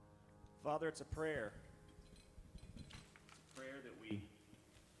Father, it's a prayer. A prayer that we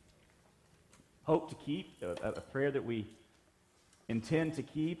hope to keep, a prayer that we intend to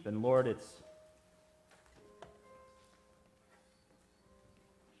keep, and Lord, it's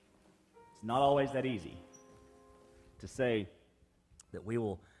not always that easy to say that we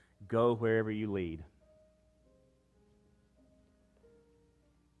will go wherever you lead.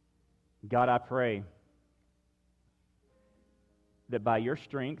 God, I pray that by your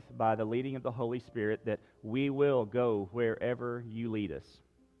strength, by the leading of the Holy Spirit, that we will go wherever you lead us.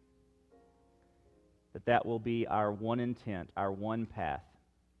 That will be our one intent, our one path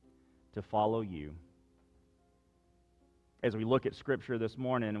to follow you. As we look at Scripture this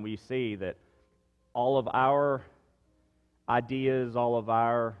morning, we see that all of our ideas, all of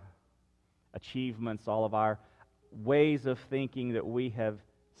our achievements, all of our ways of thinking that we have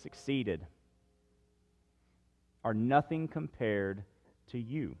succeeded are nothing compared to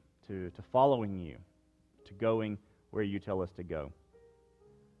you, to following you, to going where you tell us to go.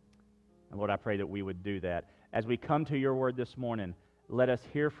 And Lord, I pray that we would do that. As we come to your word this morning, let us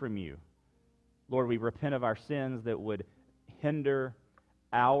hear from you. Lord, we repent of our sins that would hinder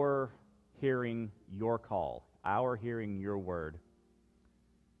our hearing your call, our hearing your word.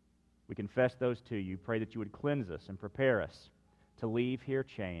 We confess those to you. Pray that you would cleanse us and prepare us to leave here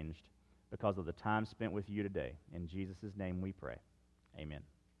changed because of the time spent with you today. In Jesus' name we pray. Amen.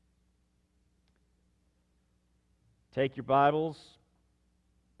 Take your Bibles,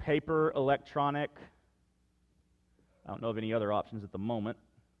 paper, electronic. I don't know of any other options at the moment.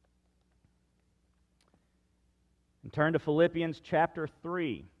 And turn to Philippians chapter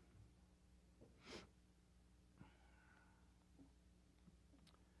 3.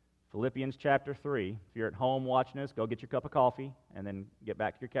 Philippians chapter 3. If you're at home watching us, go get your cup of coffee and then get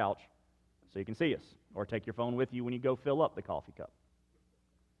back to your couch so you can see us. Or take your phone with you when you go fill up the coffee cup.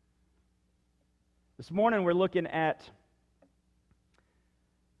 This morning we're looking at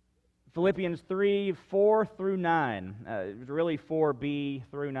Philippians 3, 4 through 9. It's really 4b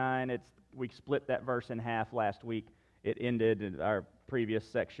through 9. We split that verse in half last week. It ended in our previous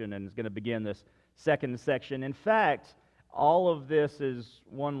section and is going to begin this second section. In fact, all of this is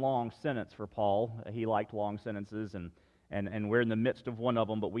one long sentence for Paul. He liked long sentences, and we're in the midst of one of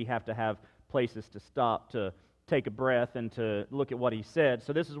them, but we have to have places to stop, to take a breath, and to look at what he said.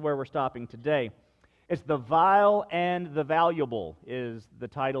 So this is where we're stopping today. It's the vile and the valuable is the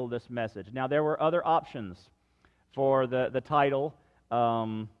title of this message. Now, there were other options for the title.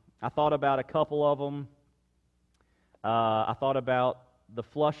 I thought about a couple of them. I thought about the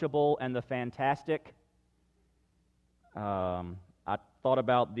flushable and the fantastic. I thought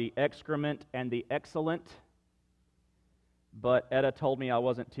about the excrement and the excellent, but Etta told me I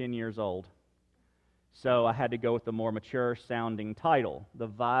wasn't 10 years old. So I had to go with the more mature-sounding title, the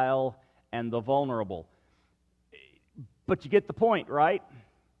vile and the vulnerable. But you get the point, right?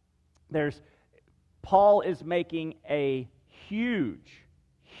 Paul is making a huge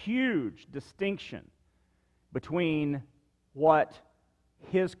distinction between what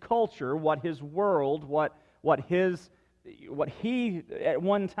his culture, what his world, what he at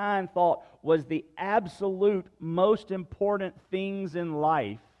one time thought was the absolute most important things in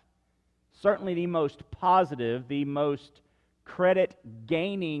life, certainly the most positive, the most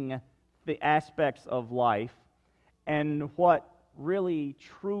credit-gaining the aspects of life, and what really,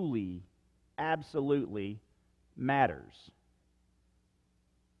 truly, absolutely matters.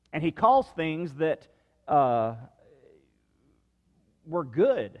 And he calls things that were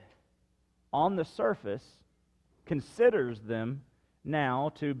good on the surface, considers them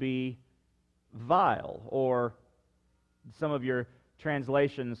now to be vile, or some of your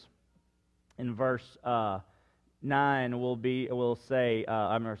translations in verse 9 verse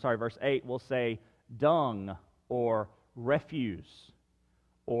 8 will say dung, or refuse,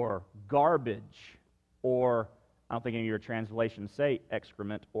 or garbage, or I don't think any of your translations say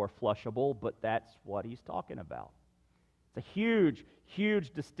excrement or flushable, but that's what he's talking about. It's a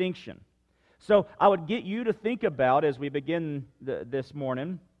huge distinction. So I would get you to think about, as we begin this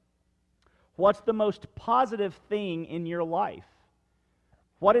morning, what's the most positive thing in your life?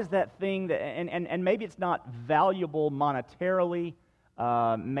 What is that thing that, and maybe it's not valuable monetarily,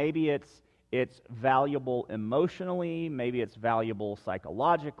 maybe it's valuable emotionally, maybe it's valuable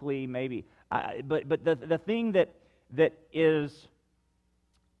psychologically, but the thing that is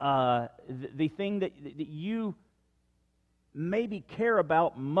the thing that you maybe care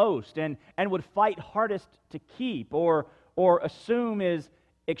about most and would fight hardest to keep or assume is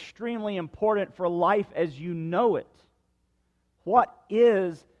extremely important for life as you know it. What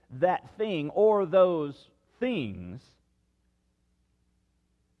is that thing or those things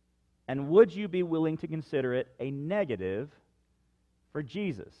And would you be willing to consider it a negative for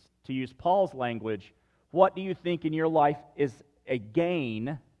Jesus? To use Paul's language, what do you think in your life is a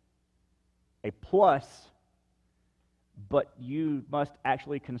gain, a plus, but you must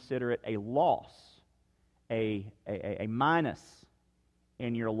actually consider it a loss, a minus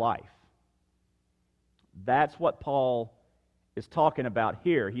in your life? That's what Paul is talking about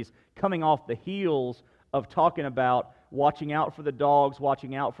here. He's coming off the heels of talking about watching out for the dogs,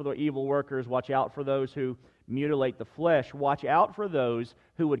 watching out for the evil workers, watch out for those who mutilate the flesh, watch out for those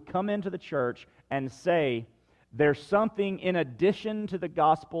who would come into the church and say, there's something in addition to the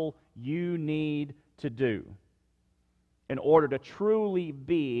gospel you need to do in order to truly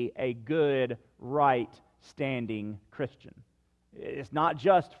be a good, right, standing Christian. It's not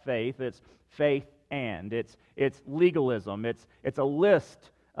just faith, it's faith and. It's legalism, it's a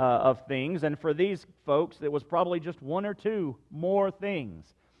list of things, and for these folks it was probably just one or two more things.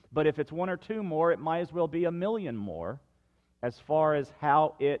 But if it's one or two more, it might as well be a million more as far as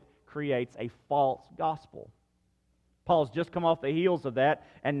how it creates a false gospel. Paul's just come off the heels of that,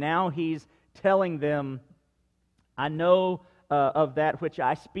 and now he's telling them, I know of that which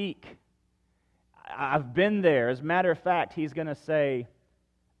I speak. I've been there. As a matter of fact, he's going to say,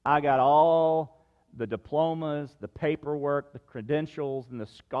 I got all the diplomas, the paperwork, the credentials, and the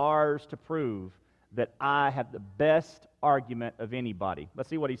scars to prove that I have the best argument of anybody. Let's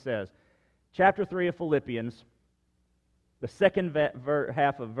see what he says. Chapter 3 of Philippians, the second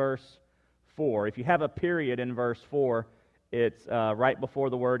half of verse 4. If you have a period in verse 4, it's right before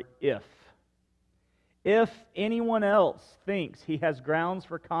the word if. If anyone else thinks he has grounds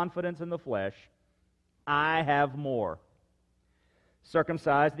for confidence in the flesh, I have more.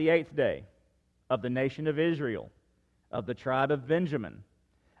 Circumcised the 8th day, of the nation of Israel, of the tribe of Benjamin,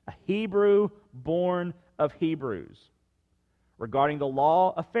 a Hebrew born of Hebrews. Regarding the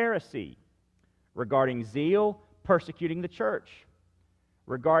law, a Pharisee. Regarding zeal, persecuting the church.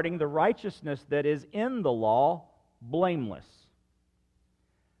 Regarding the righteousness that is in the law, blameless.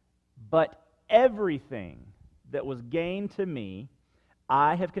 But everything that was gained to me,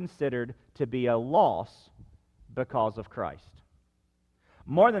 I have considered to be a loss because of Christ.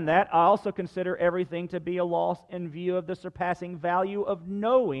 More than that, I also consider everything to be a loss in view of the surpassing value of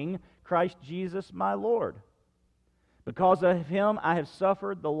knowing Christ Jesus my Lord. Because of him I have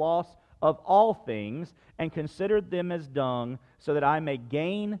suffered the loss of all things and considered them as dung, so that I may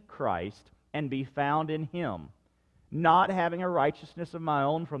gain Christ and be found in him, not having a righteousness of my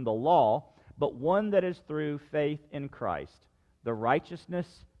own from the law, but one that is through faith in Christ, the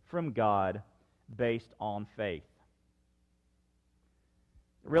righteousness from God based on faith.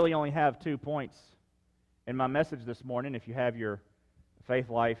 I really only have 2 points in my message this morning. If you have your Faith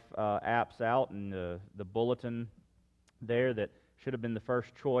Life apps out and the bulletin there that should have been the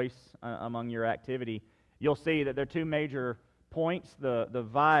first choice among your activity, you'll see that there are 2 major points, the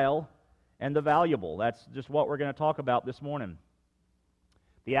vile and the valuable. That's just what we're going to talk about this morning.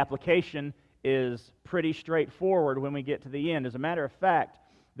 The application is pretty straightforward when we get to the end. As a matter of fact,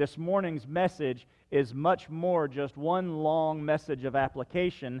 this morning's message is much more just one long message of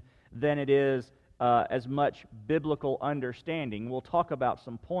application than it is as much biblical understanding. We'll talk about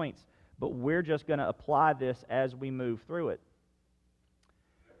some points, but we're just going to apply this as we move through it.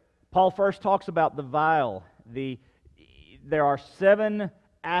 Paul first talks about the vile. There are 7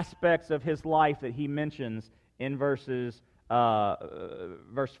 aspects of his life that he mentions in verses 5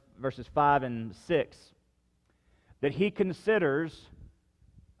 and 6 that he considers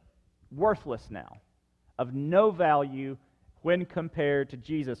worthless now, of no value when compared to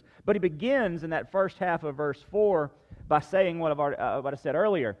Jesus. But he begins in that first half of verse 4 by saying what I said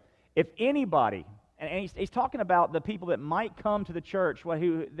earlier. If anybody, and he's talking about the people that might come to the church,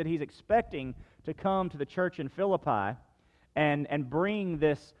 that he's expecting to come to the church in Philippi and bring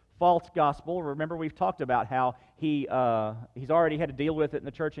this false gospel. Remember, we've talked about how he's already had to deal with it in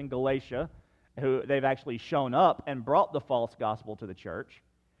the church in Galatia, who they've actually shown up and brought the false gospel to the church.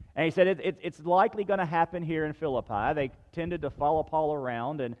 And he said it's likely going to happen here in Philippi. They tended to follow Paul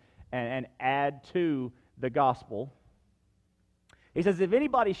around and add to the gospel. He says if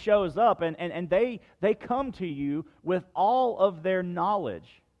anybody shows up and they come to you with all of their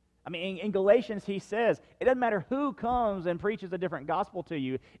knowledge. I mean, in Galatians he says, it doesn't matter who comes and preaches a different gospel to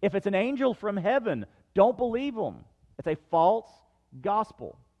you. If it's an angel from heaven, don't believe them. It's a false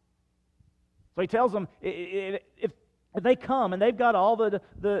gospel. So he tells them, if they come and they've got all the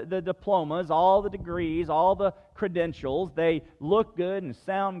diplomas, all the degrees, all the credentials, they look good and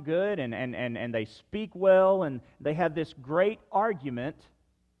sound good and they speak well and they have this great argument,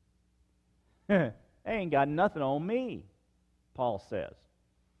 they ain't got nothing on me, Paul says.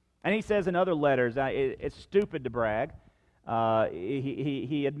 And he says in other letters, it's stupid to brag.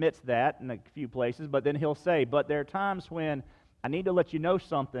 He admits that in a few places, but then he'll say, but there are times when I need to let you know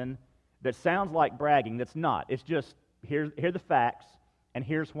something that sounds like bragging that's not. It's just, here are the facts, and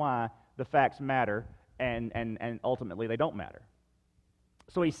here's why the facts matter, and ultimately they don't matter.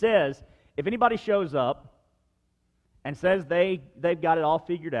 So he says, if anybody shows up and says they've got it all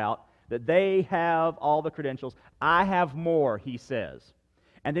figured out, that they have all the credentials, I have more, he says.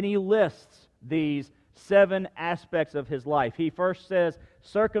 And then he lists these 7 aspects of his life. He first says,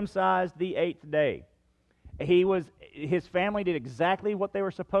 circumcised the 8th day. His family did exactly what they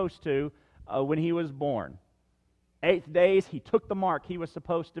were supposed to when he was born. 8th days, he took the mark he was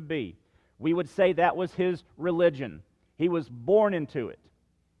supposed to be. We would say that was his religion. He was born into it.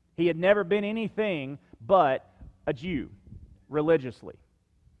 He had never been anything but a Jew, religiously.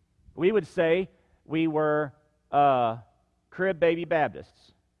 We would say we were crib baby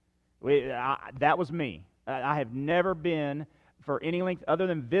Baptists. That was me. I have never been, for any length other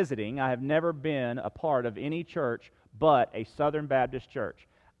than visiting, I have never been a part of any church but a Southern Baptist church.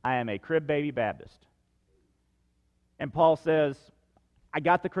 I am a crib baby Baptist. And Paul says, I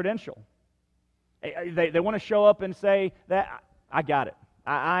got the credential. They want to show up and say that I got it.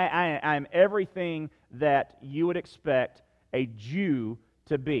 I am everything that you would expect a Jew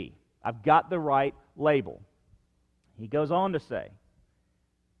to be. I've got the right label. He goes on to say,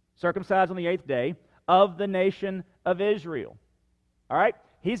 circumcised on the 8th day of the nation of Israel. All right?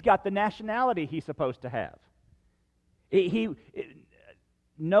 He's got the nationality he's supposed to have.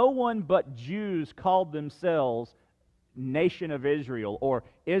 No one but Jews called themselves nation of Israel or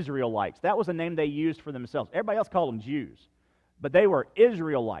Israelites. That was a name they used for themselves. Everybody else called them Jews. But they were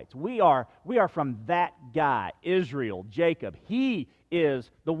Israelites. We are from that guy, Israel, Jacob. He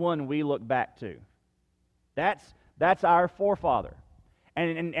is the one we look back to. That's our forefather.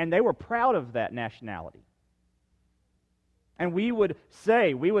 And they were proud of that nationality. And we would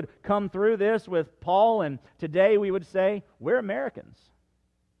come through this with Paul, and today we would say, we're Americans.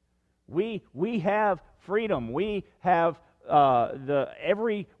 We have freedom. We have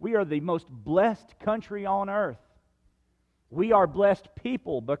we are the most blessed country on earth. We are blessed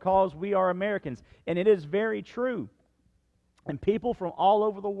people because we are Americans. And it is very true. And people from all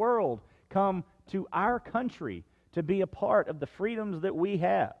over the world come to our country to be a part of the freedoms that we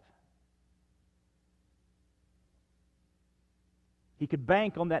have. He could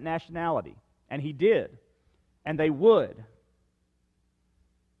bank on that nationality, and he did, and they would.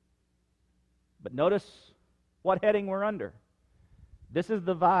 But notice what heading we're under. This is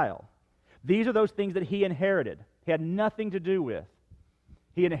the vial. These are those things that he inherited. He had nothing to do with.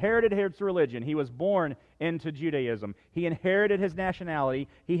 He inherited his religion. He was born into Judaism. He inherited his nationality.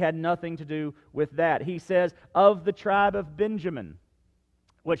 He had nothing to do with that. He says, of the tribe of Benjamin,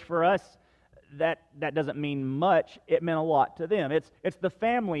 which for us, that doesn't mean much. It meant a lot to them. It's the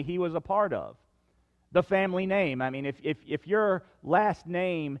family he was a part of. The family name. I mean, if your last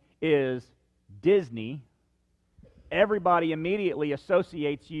name is Disney, everybody immediately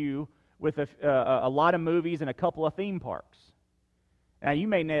associates you with a lot of movies and a couple of theme parks. Now, you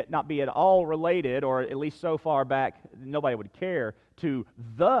may not be at all related, or at least so far back nobody would care, to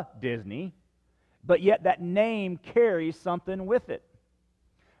the Disney, but yet that name carries something with it.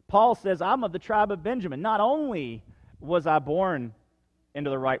 Paul says, I'm of the tribe of Benjamin. Not only was I born into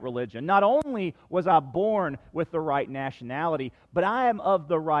the right religion, not only was I born with the right nationality, but I am of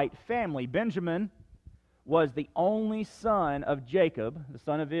the right family. Benjamin was the only son of Jacob,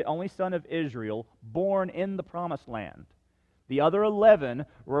 only son of Israel, born in the Promised Land. The other 11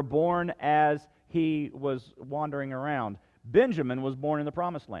 were born as he was wandering around. Benjamin was born in the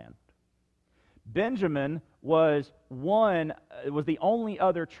Promised Land. Benjamin was the only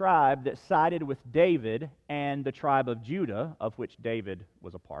other tribe that sided with David and the tribe of Judah, of which David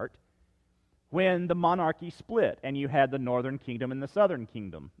was a part, when the monarchy split and you had the northern kingdom and the southern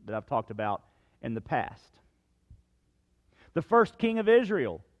kingdom that I've talked about in the past. The first king of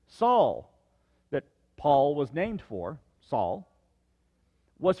Israel, Saul, that Paul was named for, Saul,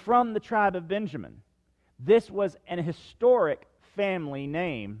 was from the tribe of Benjamin. This was an historic family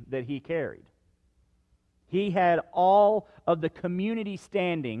name that he carried. He had all of the community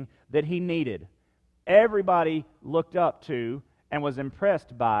standing that he needed. Everybody looked up to and was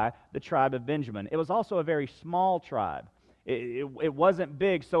impressed by the tribe of Benjamin. It was also a very small tribe. It wasn't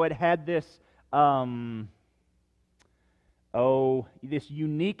big, so it had this this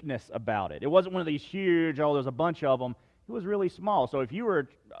uniqueness about it. It wasn't one of these huge, there's a bunch of them. It was really small. So if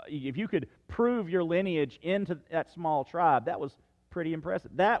you could prove your lineage into that small tribe, that was pretty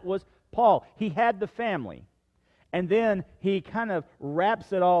impressive. That was Paul. He had the family. And then he kind of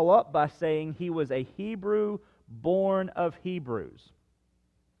wraps it all up by saying he was a Hebrew born of Hebrews.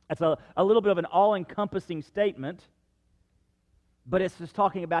 That's a little bit of an all-encompassing statement, but it's just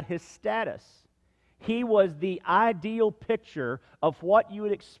talking about his status. He was the ideal picture of what you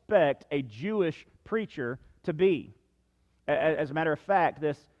would expect a Jewish preacher to be. As a matter of fact,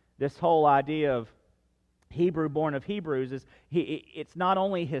 this whole idea of Hebrew born of Hebrews it's not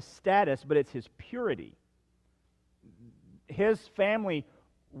only his status, but it's his purity. His family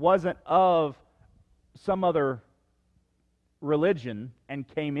wasn't of some other religion and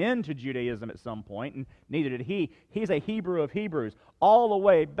came into Judaism at some point, and neither did he. He's a Hebrew of Hebrews. All the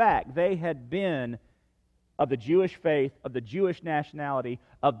way back, they had been of the Jewish faith, of the Jewish nationality,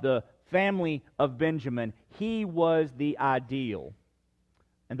 of the family of Benjamin. He was the ideal.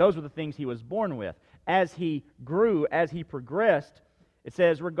 And those were the things he was born with. As he grew, as he progressed, it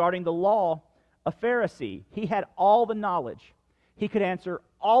says regarding the law, a Pharisee. He had all the knowledge. He could answer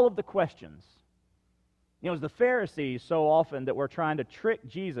all of the questions. You know, it was the Pharisees so often that were trying to trick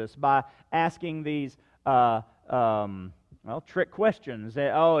Jesus by asking these trick questions.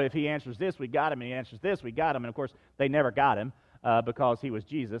 Oh, if he answers this, we got him, and he answers this, we got him. And of course, they never got him because he was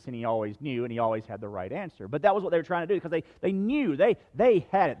Jesus, and he always knew, and he always had the right answer. But that was what they were trying to do, because they knew, they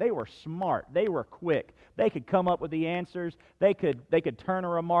had it. They were smart. They were quick. They could come up with the answers. They could turn a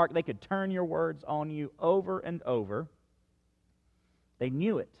remark. They could turn your words on you over and over. They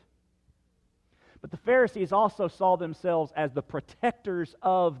knew it. But the Pharisees also saw themselves as the protectors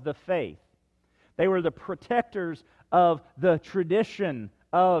of the faith. They were the protectors of the tradition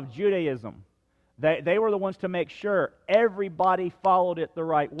of Judaism. They were the ones to make sure everybody followed it the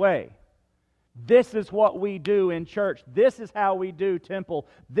right way. This is what we do in church. This is how we do temple.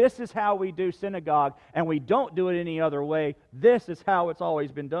 This is how we do synagogue. And we don't do it any other way. This is how it's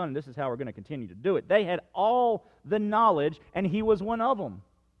always been done. This is how we're going to continue to do it. They had all the knowledge, and he was one of them.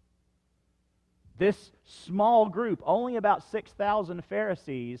 This small group, only about 6,000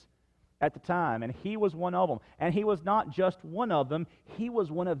 Pharisees at the time, and he was one of them. And he was not just one of them, he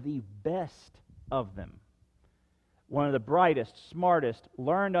was one of the best of them. One of the brightest, smartest,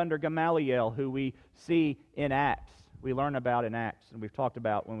 learned under Gamaliel, who we see in Acts. We learn about in Acts, and we've talked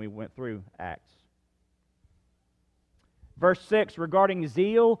about when we went through Acts. Verse 6, regarding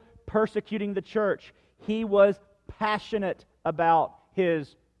zeal, persecuting the church, he was passionate about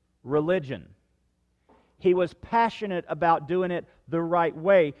his religion. He was passionate about doing it the right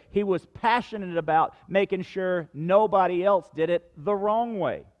way. He was passionate about making sure nobody else did it the wrong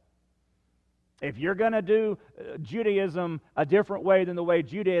way. If you're going to do Judaism a different way than the way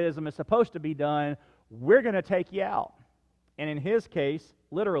Judaism is supposed to be done, we're going to take you out. And in his case,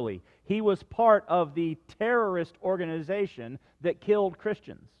 literally, he was part of the terrorist organization that killed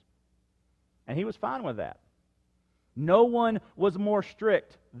Christians. And he was fine with that. No one was more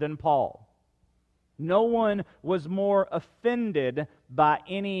strict than Paul. No one was more offended by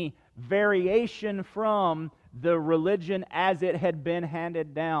any variation from the religion as it had been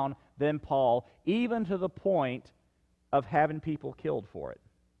handed down than Paul, even to the point of having people killed for it.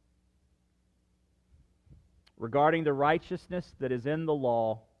 Regarding the righteousness that is in the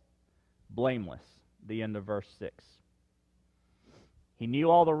law, blameless, the end of verse 6. He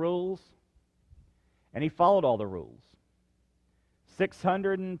knew all the rules, and he followed all the rules.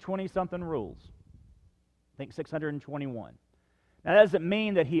 620-something rules. I think 621. Now, that doesn't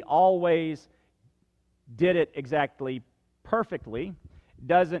mean that he always did it exactly perfectly.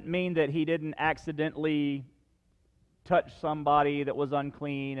 Doesn't mean that he didn't accidentally touch somebody that was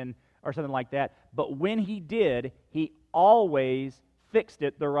unclean or something like that. But when he did, he always fixed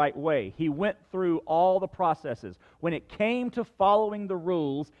it the right way. He went through all the processes. When it came to following the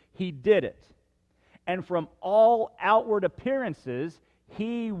rules, he did it. And from all outward appearances,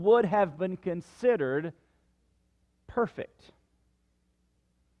 he would have been considered perfect.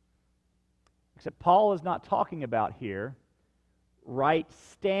 Except Paul is not talking about here right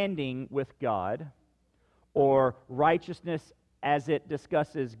standing with God or righteousness as it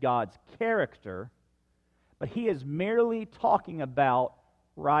discusses God's character, but he is merely talking about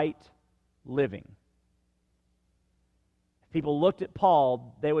right living. If people looked at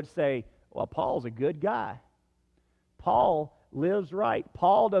Paul, they would say, well, Paul's a good guy. Paul lives right.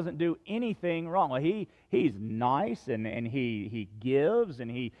 Paul doesn't do anything wrong. Well, he's nice and he gives and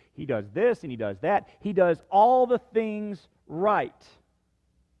he does this and he does that. He does all the things right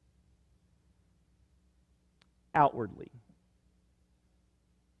outwardly.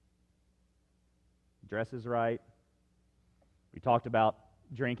 Dresses right. We talked about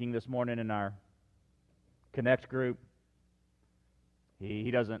drinking this morning in our Connect group.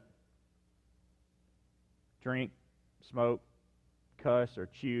 He doesn't drink smoke, cuss, or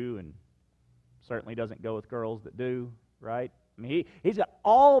chew, and certainly doesn't go with girls that do, right? I mean, he's got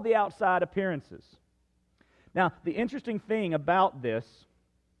all the outside appearances. Now, the interesting thing about these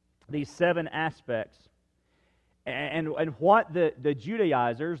 7 aspects, and what the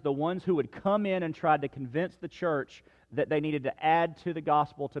Judaizers, the ones who would come in and try to convince the church that they needed to add to the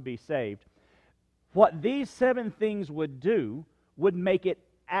gospel to be saved, what these 7 things would do would make it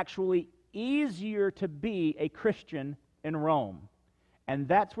actually easier to be a Christian in Rome. And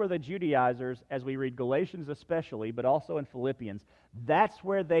that's where the Judaizers, as we read Galatians especially, but also in Philippians, that's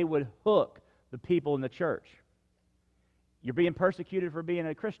where they would hook the people in the church. You're being persecuted for being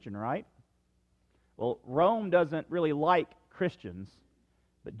a Christian, right? Well, Rome doesn't really like Christians,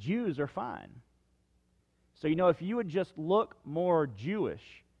 but Jews are fine. So, if you would just look more Jewish,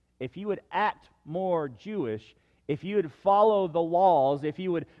 if you would act more Jewish, if you would follow the laws, if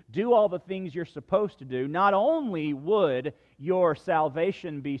you would do all the things you're supposed to do, not only would your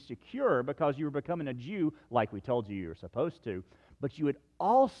salvation be secure because you were becoming a Jew like we told you were supposed to, but you would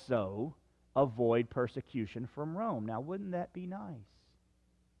also avoid persecution from Rome. Now, wouldn't that be nice?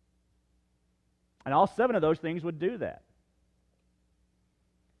 And all 7 of those things would do that.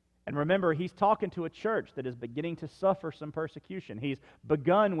 And remember, he's talking to a church that is beginning to suffer some persecution. He's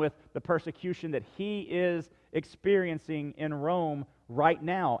begun with the persecution that he is experiencing in Rome right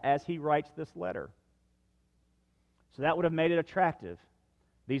now as he writes this letter. So that would have made it attractive.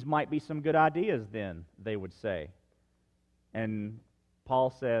 These might be some good ideas then, they would say. And Paul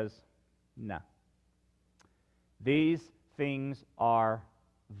says, no. These things are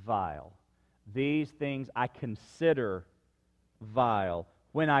vile. These things I consider vile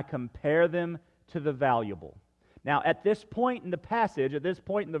when I compare them to the valuable. Now, at this point in the passage, at this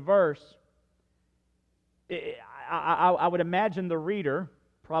point in the verse, I would imagine the reader,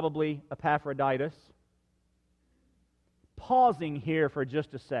 probably Epaphroditus, pausing here for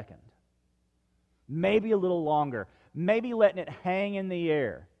just a second, maybe a little longer, maybe letting it hang in the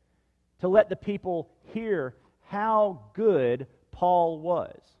air to let the hear how good Paul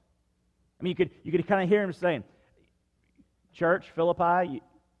was. I mean, you could kind of hear him saying, Church, Philippi,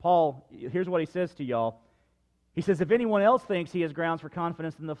 Paul, here's what he says to y'all. He says, if anyone else thinks he has grounds for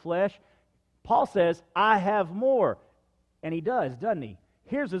confidence in the flesh, Paul says, I have more. And he does, doesn't he?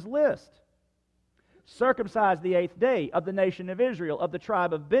 Here's his list. Circumcised the 8th day, of the nation of Israel, of the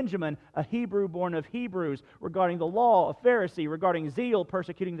tribe of Benjamin, a Hebrew born of Hebrews, regarding the law, a Pharisee, regarding zeal,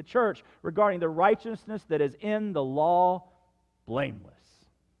 persecuting the church, regarding the righteousness that is in the law, blameless.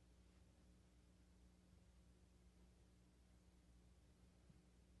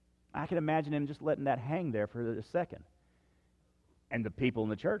 I can imagine him just letting that hang there for a second. And the people in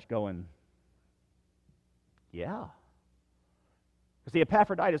the church going, yeah. Because the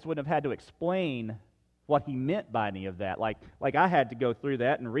Epaphroditus wouldn't have had to explain what he meant by any of that. Like I had to go through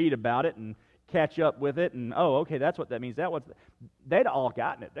that and read about it and catch up with it and, oh, okay, that's what that means. They'd all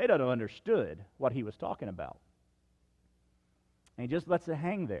gotten it. They'd have understood what he was talking about. And he just lets it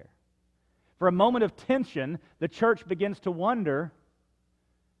hang there. For a moment of tension, the church begins to wonder,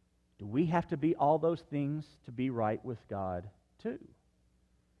 do we have to be all those things to be right with God too?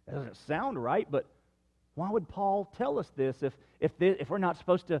 That doesn't sound right, but why would Paul tell us this if we're not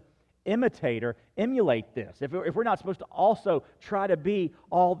supposed to imitate or emulate this? If we're not supposed to also try to be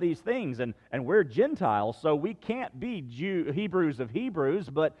all these things, and we're Gentiles, so we can't be Hebrews of Hebrews,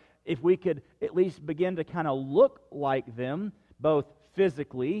 but if we could at least begin to kind of look like them, both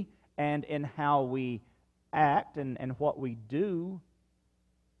physically and in how we act and what we do,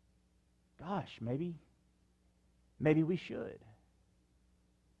 gosh, maybe we should.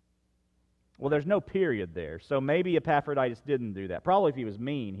 Well, there's no period there, so maybe Epaphroditus didn't do that. Probably if he was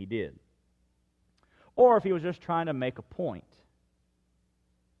mean, he did. Or if he was just trying to make a point.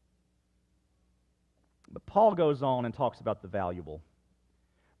 But Paul goes on and talks about the valuable.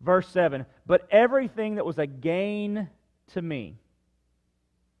 Verse 7, but everything that was a gain to me.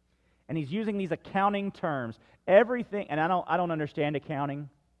 And he's using these accounting terms. Everything, and I don't understand accounting.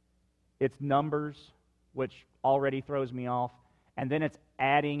 It's numbers, which already throws me off. And then it's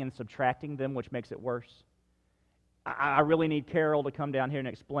adding and subtracting them, which makes it worse. I really need Carol to come down here and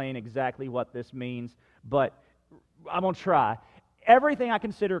explain exactly what this means, but I'm going to try. Everything I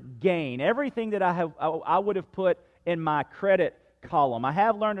consider gain, everything that I would have put in my credit column. I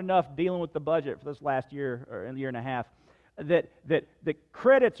have learned enough dealing with the budget for this last year or a year and a half that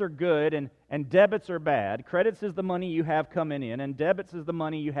credits are good and debits are bad. Credits is the money you have coming in, and debits is the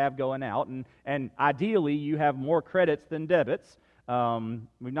money you have going out, and ideally you have more credits than debits.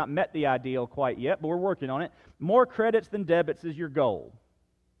 We've not met the ideal quite yet, but we're working on it. More credits than debits is your goal.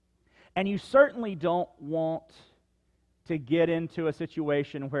 And you certainly don't want to get into a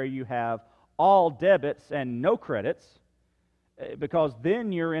situation where you have all debits and no credits, because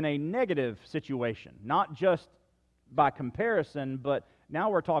then you're in a negative situation, not just by comparison, but now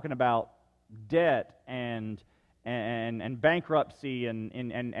we're talking about debt and bankruptcy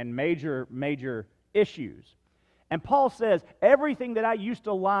and major issues. And Paul says, everything that I used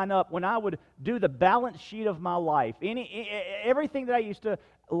to line up when I would do the balance sheet of my life, everything that I used to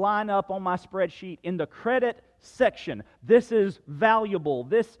line up on my spreadsheet in the credit section, this is valuable,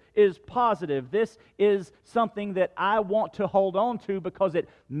 this is positive, this is something that I want to hold on to because it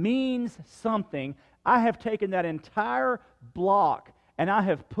means something. I have taken that entire block and I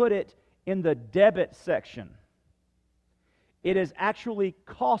have put it in the debit section. It is actually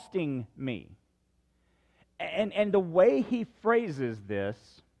costing me. And the way he phrases this,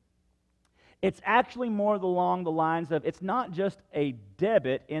 it's actually more along the lines of, it's not just a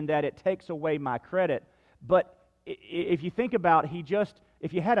debit in that it takes away my credit, but if you think about,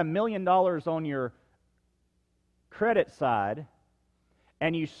 if you had $1 million on your credit side,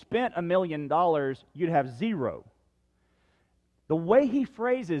 and you spent $1 million, you'd have zero. The way he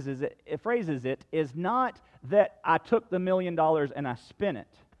phrases it is not that I took the $1 million and I spent it,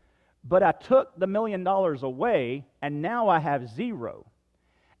 but I took the $1 million away, and now I have zero.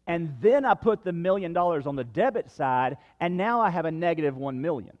 And then I put the $1 million on the debit side, and now I have a negative $1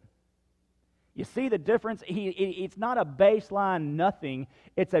 million. You see the difference? It's not a baseline nothing.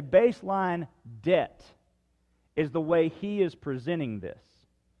 It's a baseline debt, is the way he is presenting this.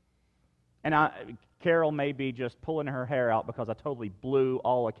 And Carol may be just pulling her hair out because I totally blew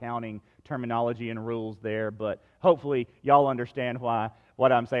all accounting terminology and rules there, but hopefully y'all understand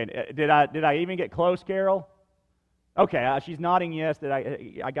what I'm saying. Did I even get close, Carol? Okay, she's nodding yes that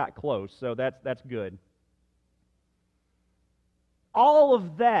I got close, so that's good. All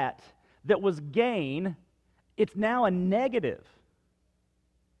of that was gain, it's now a negative.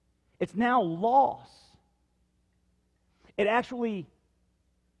 It's now loss. It actually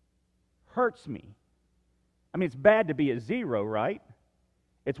hurts me. I mean, it's bad to be at zero, right?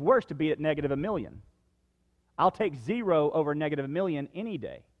 It's worse to be at negative $1 million. I'll take zero over negative $1 million any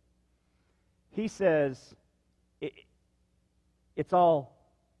day. He says it's all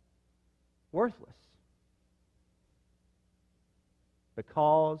worthless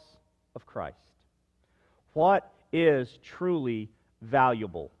because of Christ. What is truly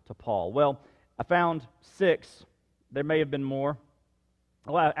valuable to Paul? Well, I found 6. There may have been more.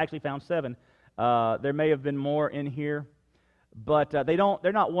 Well, I actually found 7. There may have been more in here, but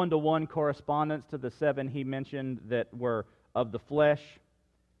they're not one-to-one correspondence to the 7 he mentioned that were of the flesh.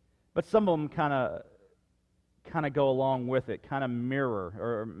 But some of them kind of go along with it, kind of mirror,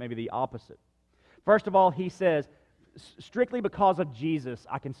 or maybe the opposite. First of all, he says, strictly because of Jesus,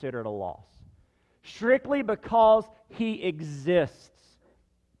 I consider it a loss. Strictly because he exists.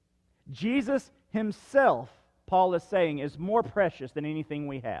 Jesus himself, Paul is saying, is more precious than anything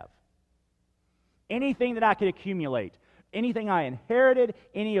we have. Anything that I could accumulate, anything I inherited,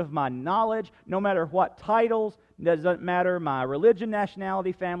 any of my knowledge, no matter what titles, doesn't matter my religion,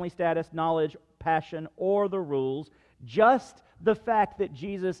 nationality, family status, knowledge, passion, or the rules, just the fact that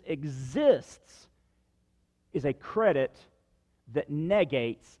Jesus exists is a credit that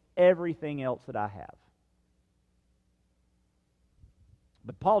negates everything else that I have.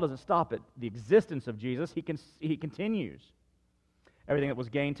 But Paul doesn't stop at the existence of Jesus. He continues. Everything that was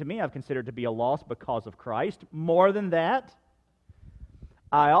gained to me I've considered to be a loss because of Christ. More than that,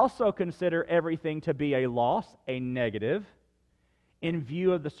 I also consider everything to be a loss, a negative, in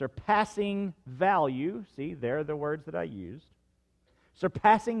view of the surpassing value, see, there are the words that I used,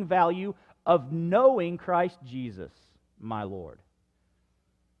 surpassing value of knowing Christ Jesus, my Lord.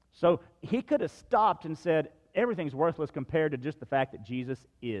 So he could have stopped and said, everything's worthless compared to just the fact that Jesus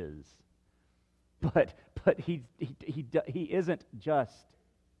is. But he isn't just.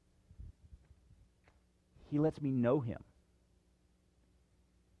 He lets me know him.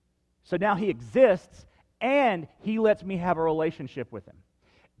 So now he exists, and he lets me have a relationship with him.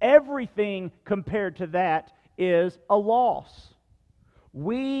 Everything compared to that is a loss.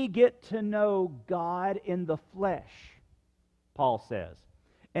 We get to know God in the flesh, Paul says.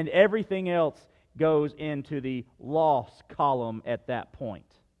 And everything else goes into the loss column at that point.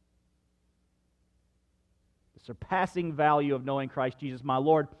 The surpassing value of knowing Christ Jesus, my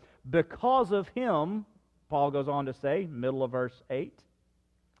Lord. Because of him, Paul goes on to say, middle of verse 8,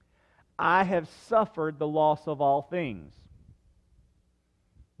 I have suffered the loss of all things.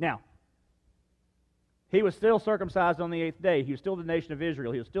 Now, He was still circumcised on the 8th day. He was still the nation of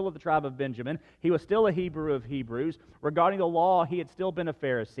Israel. He was still of the tribe of Benjamin. He was still a Hebrew of Hebrews. Regarding the law, he had still been a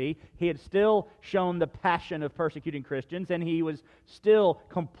Pharisee. He had still shown the passion of persecuting Christians, and he was still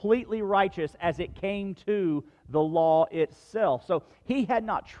completely righteous as it came to the law itself. So he had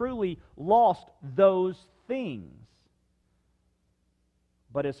not truly lost those things.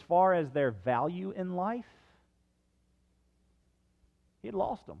 But as far as their value in life, he had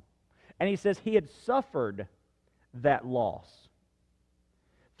lost them. And he says he had suffered that loss.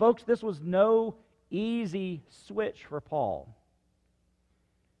 Folks, this was no easy switch for Paul.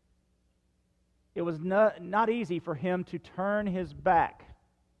 It was not easy for him to turn his back,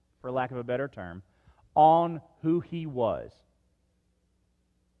 for lack of a better term, on who he was.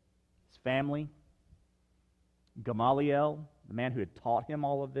 His family, Gamaliel, the man who had taught him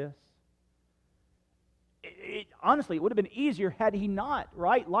all of this. Honestly, it would have been easier had he not,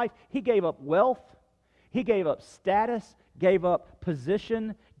 right? Life, he gave up wealth, he gave up status, gave up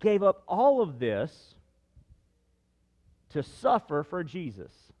position, gave up all of this to suffer for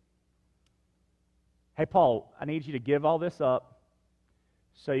Jesus. Hey, Paul, I need you to give all this up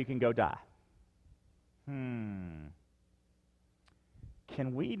so you can go die. Can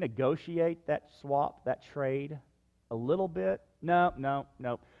we negotiate that swap, that trade, a little bit? No.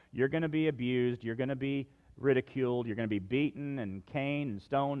 You're going to be abused. You're going to be ridiculed. You're going to be beaten and caned and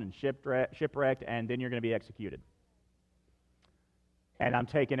stoned and shipwrecked, and then you're going to be executed. And I'm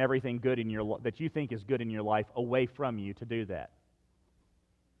taking everything good in your that you think is good in your life away from you to do that.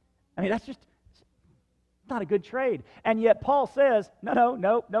 I mean, that's just not a good trade. And yet Paul says,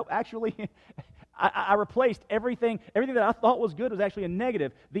 no. Actually, I replaced everything that I thought was good was actually a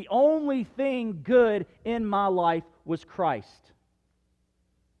negative. The only thing good in my life was Christ.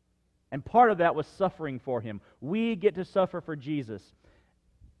 And part of that was suffering for him. We get to suffer for Jesus.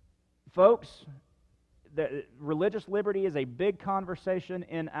 Folks, religious liberty is a big conversation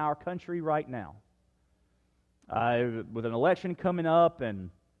in our country right now. With an election coming up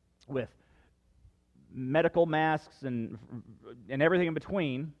and with medical masks and everything in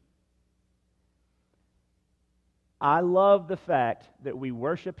between, I love the fact that we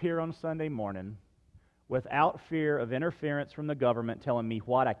worship here on Sunday morning without fear of interference from the government telling me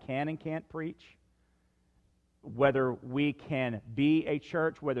what I can and can't preach, whether we can be a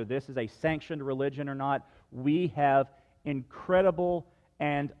church, whether this is a sanctioned religion or not. We have incredible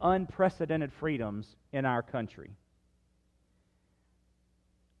and unprecedented freedoms in our country.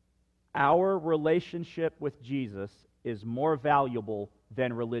 Our relationship with Jesus is more valuable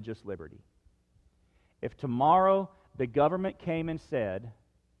than religious liberty. If tomorrow the government came and said,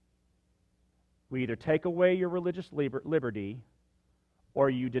 we either take away your religious liberty or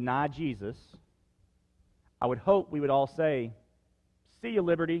you deny Jesus, I would hope we would all say, see you,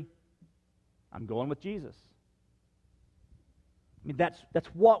 liberty. I'm going with Jesus. I mean, that's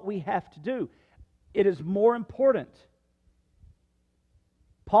what we have to do. It is more important.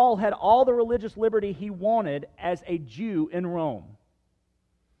 Paul had all the religious liberty he wanted as a Jew in Rome.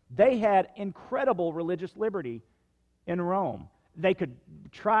 They had incredible religious liberty in Rome. They could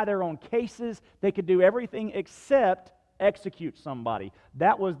try their own cases. They could do everything except execute somebody.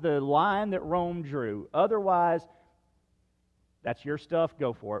 That was the line that Rome drew. Otherwise, that's your stuff,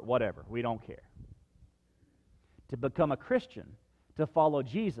 go for it, whatever. We don't care. To become a Christian, to follow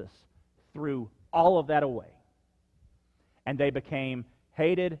Jesus, threw all of that away. And they became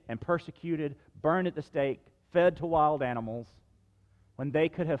hated and persecuted, burned at the stake, fed to wild animals, when they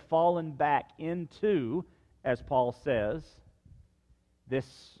could have fallen back into, as Paul says,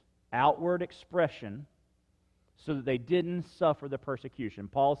 this outward expression so that they didn't suffer the persecution.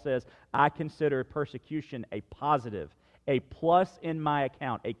 Paul says, I consider persecution a positive, a plus in my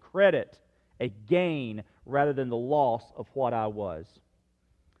account, a credit, a gain, rather than the loss of what I was.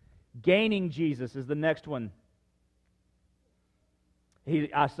 Gaining Jesus is the next one.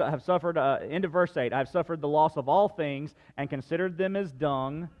 I have suffered, end of verse 8, I have suffered the loss of all things and considered them as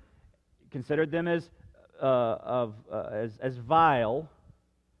dung, considered them as vile.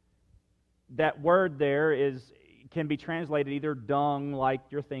 That word there can be translated either dung, like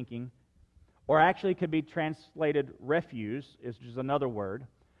you're thinking, or actually could be translated refuse, which is another word,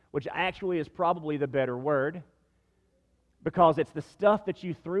 which actually is probably the better word, because it's the stuff that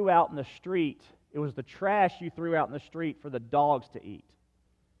you threw out in the street. It was the trash you threw out in the street for the dogs to eat.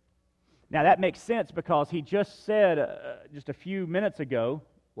 Now that makes sense because he just said just a few minutes ago,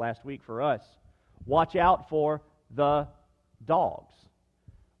 last week for us, watch out for the dogs.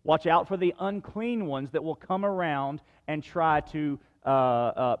 Watch out for the unclean ones that will come around and try to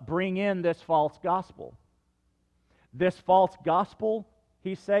bring in this false gospel. This false gospel,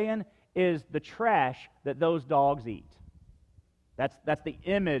 he's saying, is the trash that those dogs eat. That's the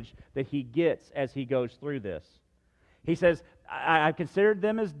image that he gets as he goes through this. He says, I considered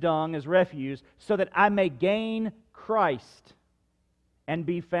them as dung, as refuse, so that I may gain Christ and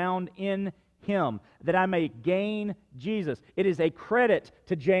be found in Him, that I may gain Jesus. It is a credit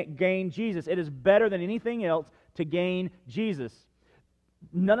to gain Jesus. It is better than anything else to gain Jesus.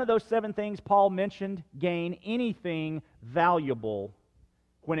 None of those 7 things Paul mentioned gain anything valuable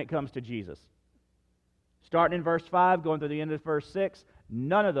when it comes to Jesus. Starting in verse 5, going through the end of verse 6,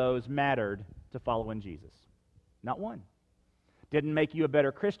 none of those mattered to following Jesus. Not one. Didn't make you a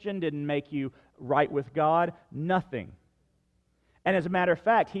better Christian, didn't make you right with God, nothing. And as a matter of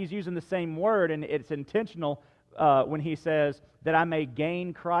fact, he's using the same word, and it's intentional when he says that I may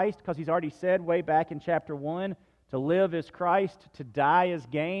gain Christ, because he's already said way back in chapter 1, to live is Christ, to die is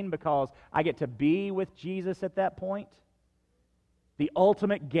gain, because I get to be with Jesus at that point. The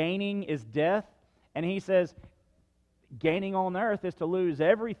ultimate gaining is death. And he says, gaining on earth is to lose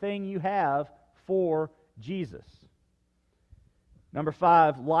everything you have for Jesus. Number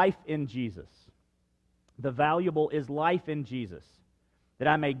 5, life in Jesus. The valuable is life in Jesus. That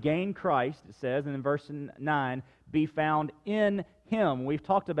I may gain Christ, it says, and in verse 9, be found in Him. We've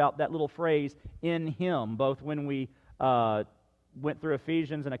talked about that little phrase, in Him, both when we went through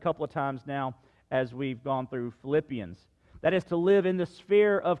Ephesians and a couple of times now as we've gone through Philippians. That is to live in the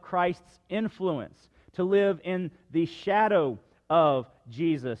sphere of Christ's influence, to live in the shadow of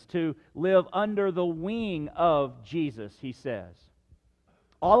Jesus, to live under the wing of Jesus, he says.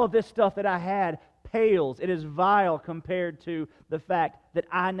 All of this stuff that I had pales. It is vile compared to the fact that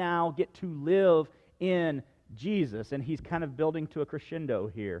I now get to live in Jesus. And he's kind of building to a crescendo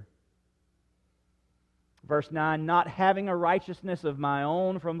here. Verse 9, not having a righteousness of my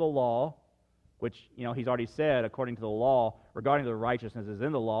own from the law, which, he's already said, according to the law, regarding the righteousness is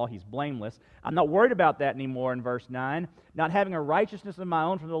in the law, he's blameless. I'm not worried about that anymore in verse 9. Not having a righteousness of my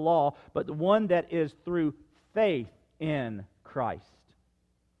own from the law, but the one that is through faith in Christ.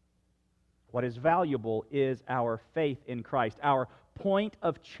 What is valuable is our faith in Christ, our point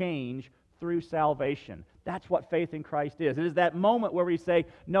of change through salvation. That's what faith in Christ is. It is that moment where we say,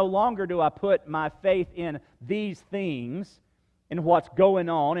 no longer do I put my faith in these things, in what's going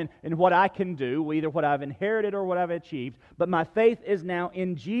on, and in what I can do, either what I've inherited or what I've achieved, but my faith is now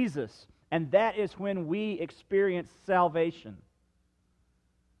in Jesus, and that is when we experience salvation.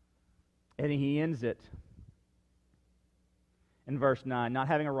 And he ends it in verse 9, not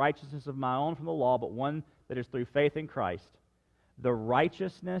having a righteousness of my own from the law, but one that is through faith in Christ, the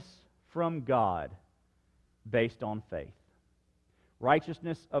righteousness from God based on faith.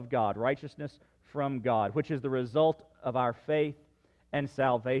 Righteousness of God, righteousness from God, which is the result of our faith and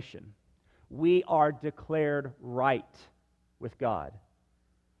salvation. We are declared right with God.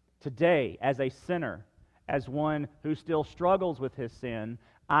 Today, as a sinner, as one who still struggles with his sin,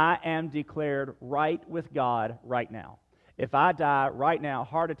 I am declared right with God right now. If I die right now,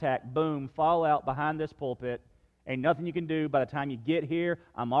 heart attack, boom, fall out behind this pulpit, ain't nothing you can do. By the time you get here,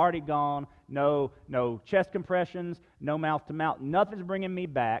 I'm already gone. No chest compressions, no mouth to mouth, nothing's bringing me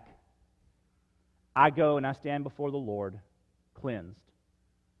back. I go and I stand before the Lord cleansed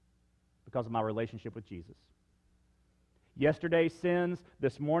because of my relationship with Jesus. Yesterday's sins,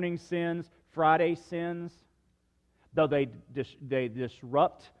 this morning's sins, Friday's sins, though they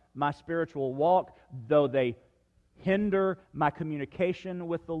disrupt my spiritual walk, though they hinder my communication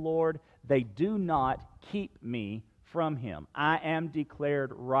with the Lord, they do not keep me from Him. I am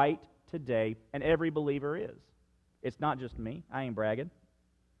declared right today, and every believer is. It's not just me. I ain't bragging.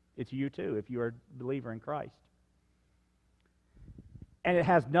 It's you too, if you are a believer in Christ. And it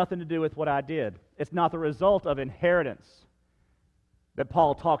has nothing to do with what I did. It's not the result of inheritance that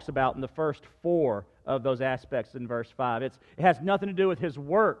Paul talks about in the first 4 of those aspects in verse 5. It has nothing to do with his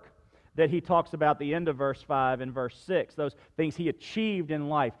work that he talks about at the end of verse 5 and verse 6, those things he achieved in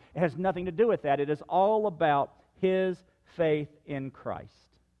life. It has nothing to do with that. It is all about his faith in Christ.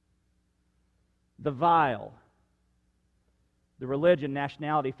 The vile, the religion,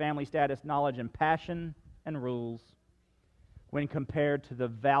 nationality, family status, knowledge, and passion and rules, when compared to the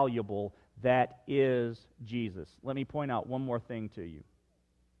valuable that is Jesus. Let me point out one more thing to you.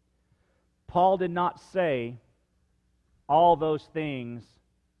 Paul did not say all those things,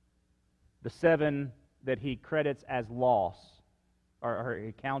 the 7 that he credits as loss, or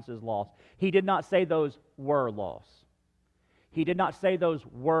he counts as loss. He did not say those were loss. He did not say those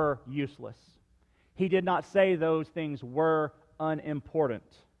were useless. He did not say those things were unimportant.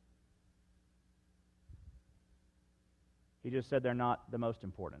 He just said they're not the most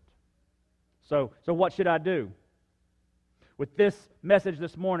important. So what should I do? With this message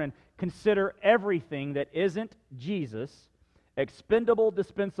this morning, consider everything that isn't Jesus expendable,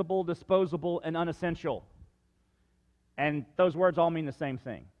 dispensable, disposable, and unessential. And those words all mean the same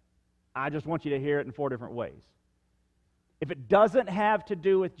thing. I just want you to hear it in 4 different ways. If it doesn't have to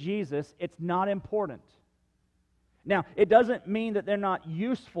do with Jesus, it's not important. Now, it doesn't mean that they're not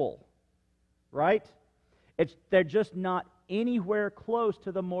useful, right? They're just not anywhere close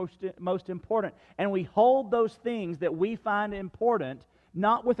to the most important. And we hold those things that we find important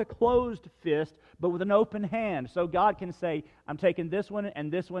not with a closed fist, but with an open hand. So God can say, I'm taking this one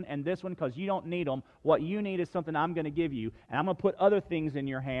and this one and this one because you don't need them. What you need is something I'm going to give you, and I'm going to put other things in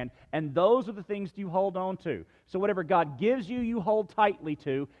your hand, and those are the things you hold on to. So whatever God gives you, you hold tightly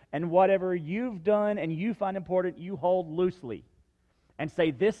to, and whatever you've done and you find important, you hold loosely. And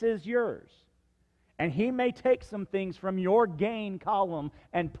say, this is yours. And He may take some things from your gain column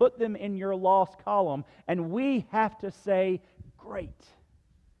and put them in your loss column, and we have to say, great.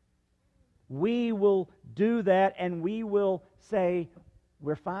 We will do that, and we will say,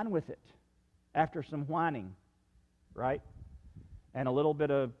 we're fine with it after some whining, right? And a little bit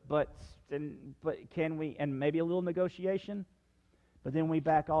of but can we, and maybe a little negotiation, but then we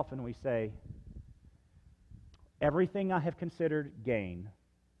back off and we say, everything I have considered gain,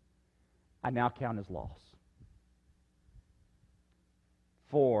 I now count as loss.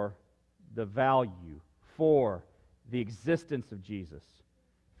 For the value, for the existence of Jesus,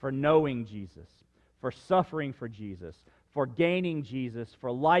 for knowing Jesus, for suffering for Jesus, for gaining Jesus,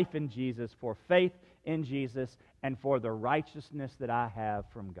 for life in Jesus, for faith in Jesus, and for the righteousness that I have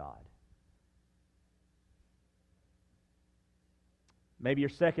from God. Maybe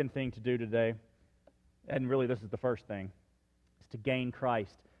your second thing to do today, and really this is the first thing, is to gain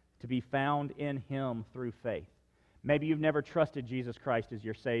Christ, to be found in Him through faith. Maybe you've never trusted Jesus Christ as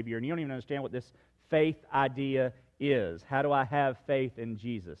your Savior, and you don't even understand what this faith idea is. How do I have faith in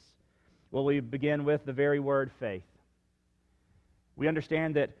Jesus? Well, we begin with the very word faith. We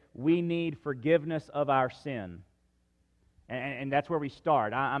understand that we need forgiveness of our sin. And that's where we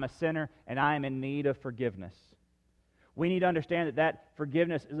start. I'm a sinner, and I am in need of forgiveness. We need to understand that that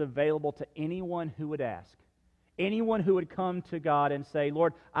forgiveness is available to anyone who would ask. Anyone who would come to God and say,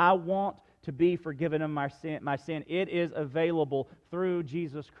 Lord, I want to be forgiven of my sin. It is available through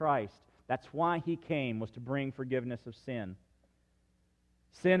Jesus Christ. That's why He came, was to bring forgiveness of sin.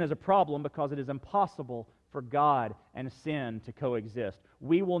 Sin is a problem because it is impossible for God and sin to coexist.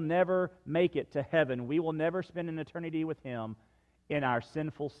 We will never make it to heaven. We will never spend an eternity with Him in our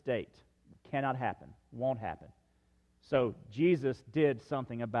sinful state. It cannot happen. Won't happen. So Jesus did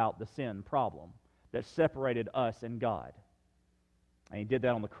something about the sin problem that separated us and God. And He did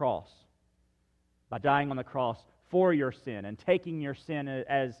that on the cross. By dying on the cross for your sin and taking your sin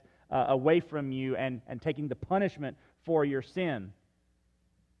as away from you and taking the punishment for your sin.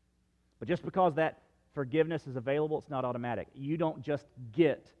 But just because that forgiveness is available, it's not automatic. You don't just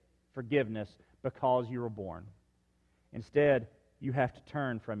get forgiveness because you were born. Instead, you have to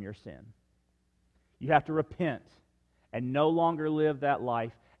turn from your sin. You have to repent and no longer live that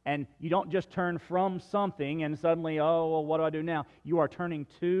life. And you don't just turn from something and suddenly, oh, well, what do I do now? You are turning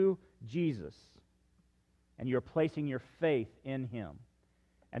to Jesus. And you're placing your faith in Him.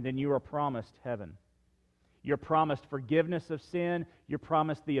 And then you are promised heaven. You're promised forgiveness of sin. You're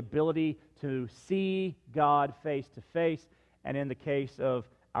promised the ability to see God face to face. And in the case of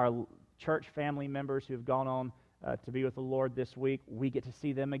our church family members who have gone on to be with the Lord this week, we get to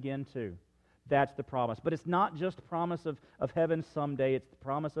see them again too. That's the promise. But it's not just the promise of heaven someday. It's the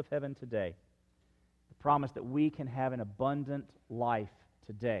promise of heaven today. The promise that we can have an abundant life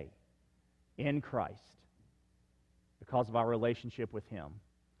today in Christ because of our relationship with Him.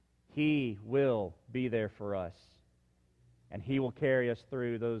 He will be there for us, and He will carry us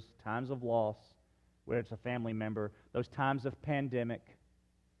through those times of loss, whether it's a family member, those times of pandemic,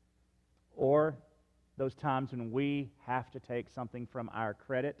 or those times when we have to take something from our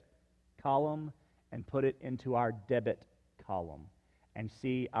credit column and put it into our debit column and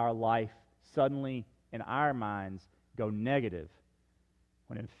see our life suddenly, in our minds, go negative,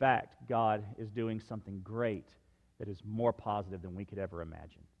 when in fact God is doing something great that is more positive than we could ever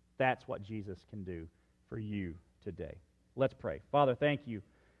imagine. That's what Jesus can do for you today. Let's pray. Father, thank you,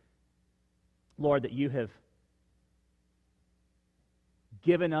 Lord, that you have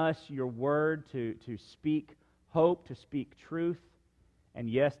given us your word to speak hope, to speak truth, and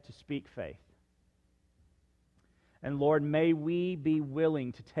yes, to speak faith. And Lord, may we be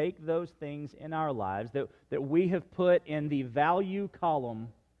willing to take those things in our lives that we have put in the value column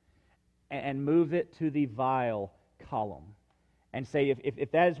and move it to the vile column. and say,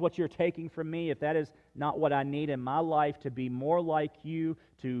 if that is what you're taking from me, if that is not what I need in my life to be more like you,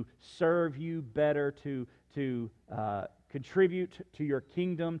 to serve you better, to contribute to your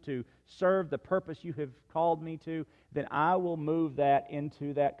kingdom, to serve the purpose you have called me to, then I will move that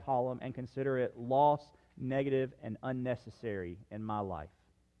into that column and consider it loss, negative, and unnecessary in my life.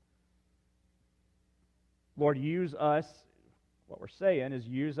 Lord, use us. What we're saying is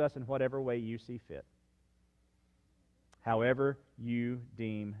use us in whatever way you see fit. However you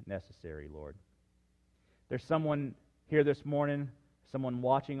deem necessary, Lord. There's someone here this morning, someone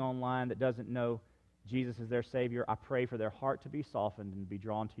watching online that doesn't know Jesus is their Savior. I pray for their heart to be softened and be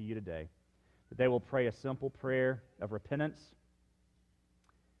drawn to you today. That they will pray a simple prayer of repentance,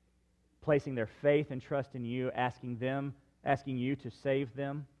 placing their faith and trust in you, asking you to save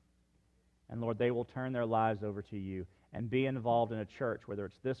them. And Lord, they will turn their lives over to you and be involved in a church, whether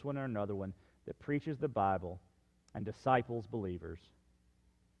it's this one or another one, that preaches the Bible and disciples believers,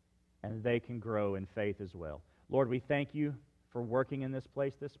 and they can grow in faith as well. Lord, we thank you for working in this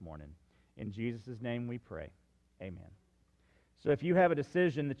place this morning. In Jesus' name we pray. Amen. So if you have a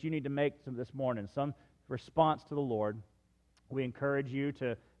decision that you need to make this morning, some response to the Lord, we encourage you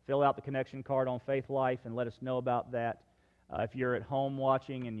to fill out the connection card on Faith Life and let us know about that. If you're at home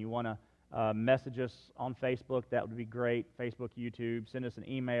watching and you want to message us on Facebook, that would be great. Facebook, YouTube, send us an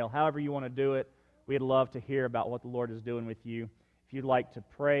email. However you want to do it, we'd love to hear about what the Lord is doing with you. If you'd like to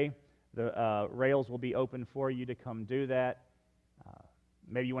pray, the rails will be open for you to come do that.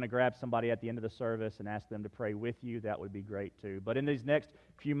 Maybe you want to grab somebody at the end of the service and ask them to pray with you. That would be great too. But in these next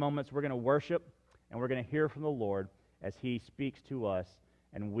few moments, we're going to worship and we're going to hear from the Lord as He speaks to us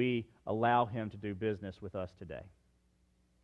and we allow Him to do business with us today.